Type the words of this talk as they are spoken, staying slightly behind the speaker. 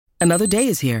Another day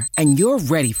is here, and you're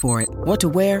ready for it. What to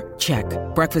wear? Check.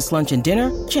 Breakfast, lunch, and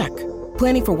dinner? Check.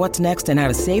 Planning for what's next and how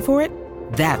to save for it?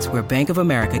 That's where Bank of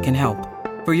America can help.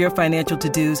 For your financial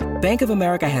to-dos, Bank of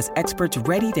America has experts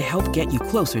ready to help get you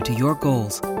closer to your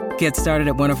goals. Get started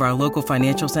at one of our local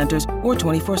financial centers or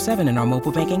 24/7 in our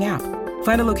mobile banking app.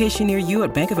 Find a location near you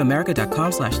at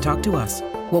bankofamerica.com/talktous.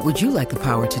 What would you like the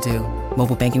power to do?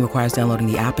 Mobile banking requires downloading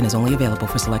the app and is only available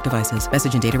for select devices.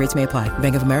 Message and data rates may apply.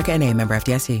 Bank of America N.A., member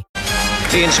FDIC.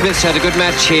 Ian Smith's had a good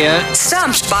match here.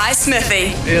 Stumped by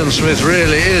Smithy. Ian Smith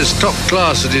really is top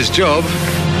class at his job.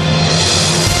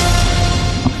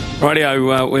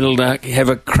 Rightio, we'll have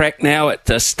a crack now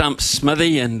at Stumped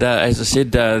Smithy, and as I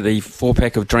said, the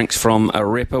 4-pack of drinks from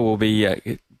Arepa will be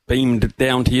beamed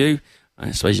down to you.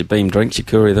 I suppose you beam drinks, you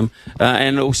courier them.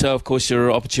 And also, of course,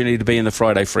 your opportunity to be in the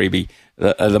Friday freebie,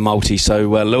 the multi. So,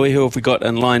 Louis, who have we got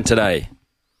in line today?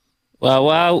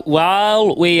 Well,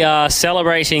 while we are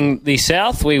celebrating the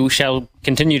South, we shall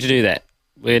continue to do that.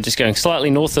 We're just going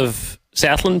slightly north of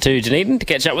Southland to Dunedin to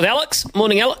catch up with Alex.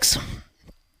 Morning, Alex.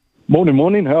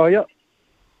 Morning. How are you?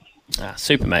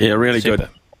 Super, mate. Yeah, really Super. good.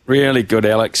 Really good,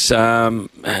 Alex.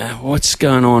 What's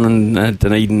going on in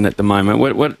Dunedin at the moment?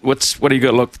 What do you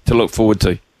got to look forward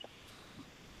to?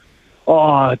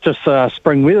 Oh, just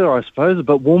spring weather, I suppose. A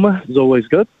bit warmer is always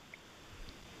good.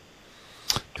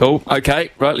 Cool.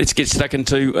 Okay, right, let's get stuck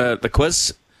into the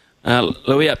quiz.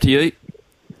 Louis, up to you.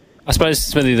 I suppose,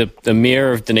 Smithy, the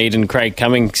mayor of Dunedin, Craig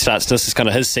Cumming, this is kind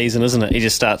of his season, isn't it? He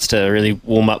just starts to really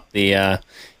warm up the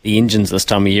engines this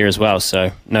time of year as well,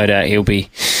 so no doubt he'll be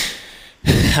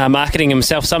marketing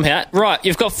himself somehow. Right,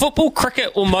 you've got football,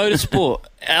 cricket or motorsport.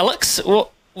 Alex,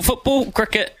 football,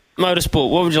 cricket,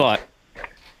 motorsport, what would you like?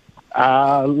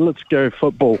 Let's go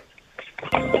football.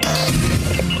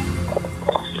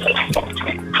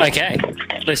 Okay,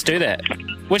 let's do that.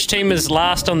 Which team is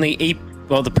last on the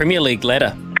Premier League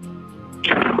ladder?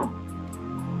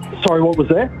 Sorry, what was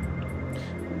that?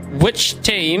 Which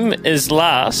team is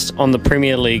last on the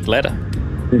Premier League ladder?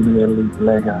 Premier League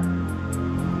ladder.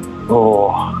 Oh.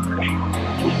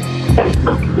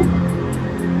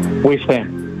 West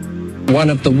Ham. One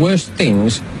of the worst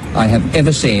things I have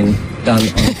ever seen done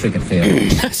on a cricket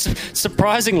field.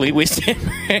 Surprisingly, West Ham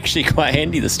are actually quite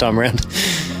handy this time around.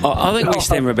 I think West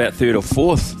Ham are about third or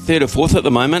fourth at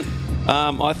the moment.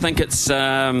 I think it's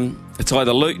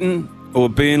either Luton or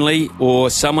Burnley or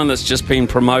someone that's just been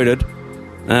promoted.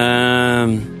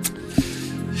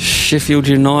 Sheffield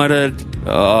United.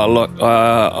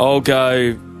 I'll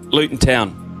go Luton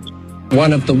Town.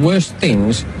 One of the worst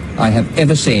things I have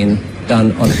ever seen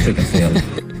done on a cricket field.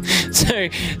 So,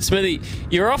 Smithy,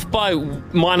 you're off by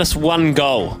 -1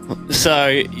 goal. So,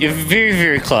 you're very,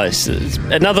 very close. It's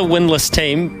another winless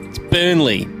team. It's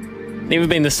Burnley. Never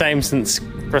been the same since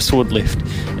Chris Wood left.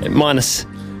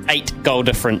 -8 goal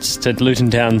difference to Luton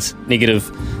Town's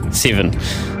 -7.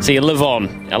 So, you live on.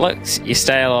 Alex, you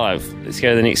stay alive. Let's go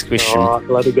to the next question. All right,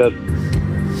 bloody good.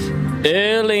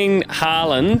 Erling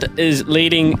Haaland is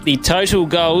leading the total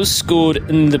goals scored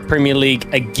in the Premier League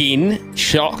again.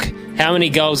 Shock. How many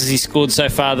goals has he scored so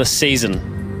far this season?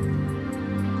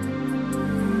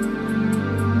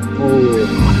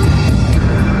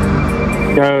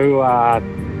 Go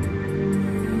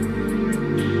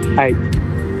 8.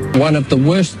 One of the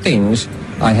worst things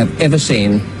I have ever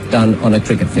seen done on a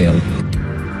cricket field.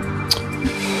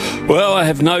 Well, I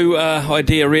have no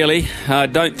idea, really. I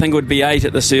don't think it would be 8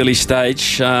 at this early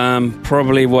stage.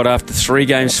 Probably, after 3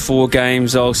 games, 4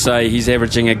 games, I'll say he's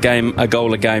averaging a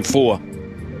goal a game, 4.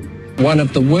 One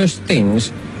of the worst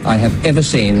things I have ever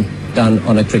seen done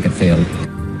on a cricket field.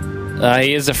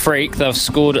 He is a freak. They've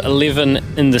scored 11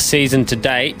 in the season to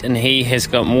date, and he has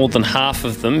got more than half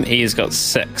of them. He has got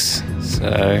 6.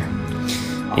 So,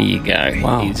 there you go.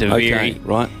 Wow. He's a very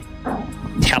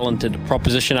talented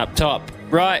proposition up top.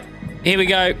 Right, here we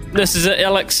go. This is it,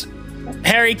 Alex.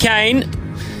 Harry Kane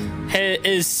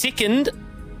is second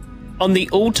on the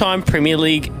all-time Premier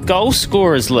League goal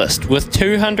scorers list with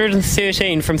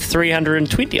 213 from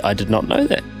 320. I did not know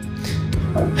that.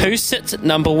 Who sits at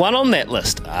number 1 on that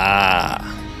list?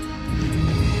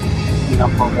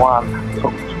 Number 1,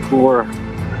 top scorer,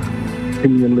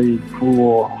 Premier League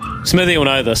 4. Smithy will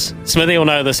know this.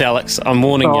 Alex. I'm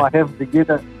warning you. I have to get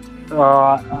it.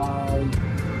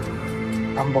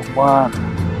 Number 1.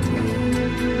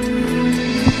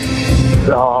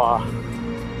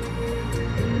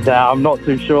 I'm not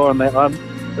too sure on that one.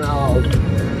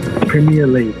 Premier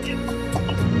League.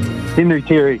 Henry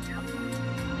Terry.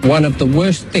 One of the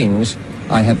worst things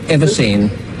I have ever seen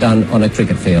done on a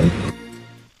cricket field.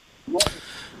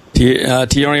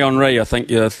 Thierry Henry, I think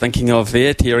you're thinking of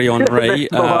there. Thierry Henry.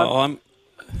 I'm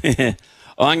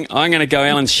I'm going to go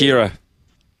Alan Shearer.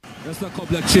 Just a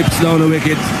couple of chips down the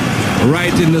wicket,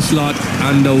 right in the slot,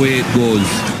 and away it goes.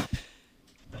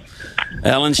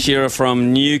 Alan Shearer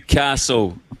from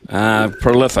Newcastle.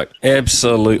 Prolific.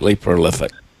 Absolutely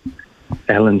prolific.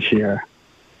 Alan Shearer.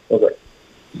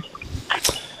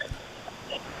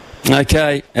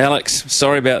 Okay, Alex,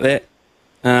 sorry about that.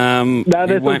 No,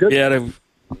 that's all good.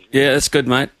 Yeah, that's good,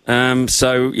 mate.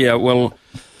 So, yeah, we'll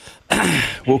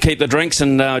keep the drinks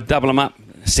and double them up.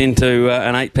 Send to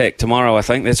an 8-pack tomorrow, I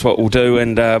think. That's what we'll do.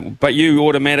 And but you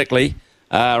automatically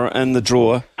are in the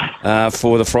draw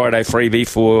for the Friday freebie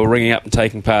for ringing up and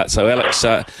taking part. So, Alex,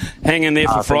 hang in there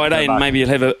for Friday, and maybe you'll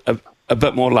have a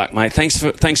bit more luck, mate. Thanks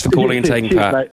for calling and taking part. Mate.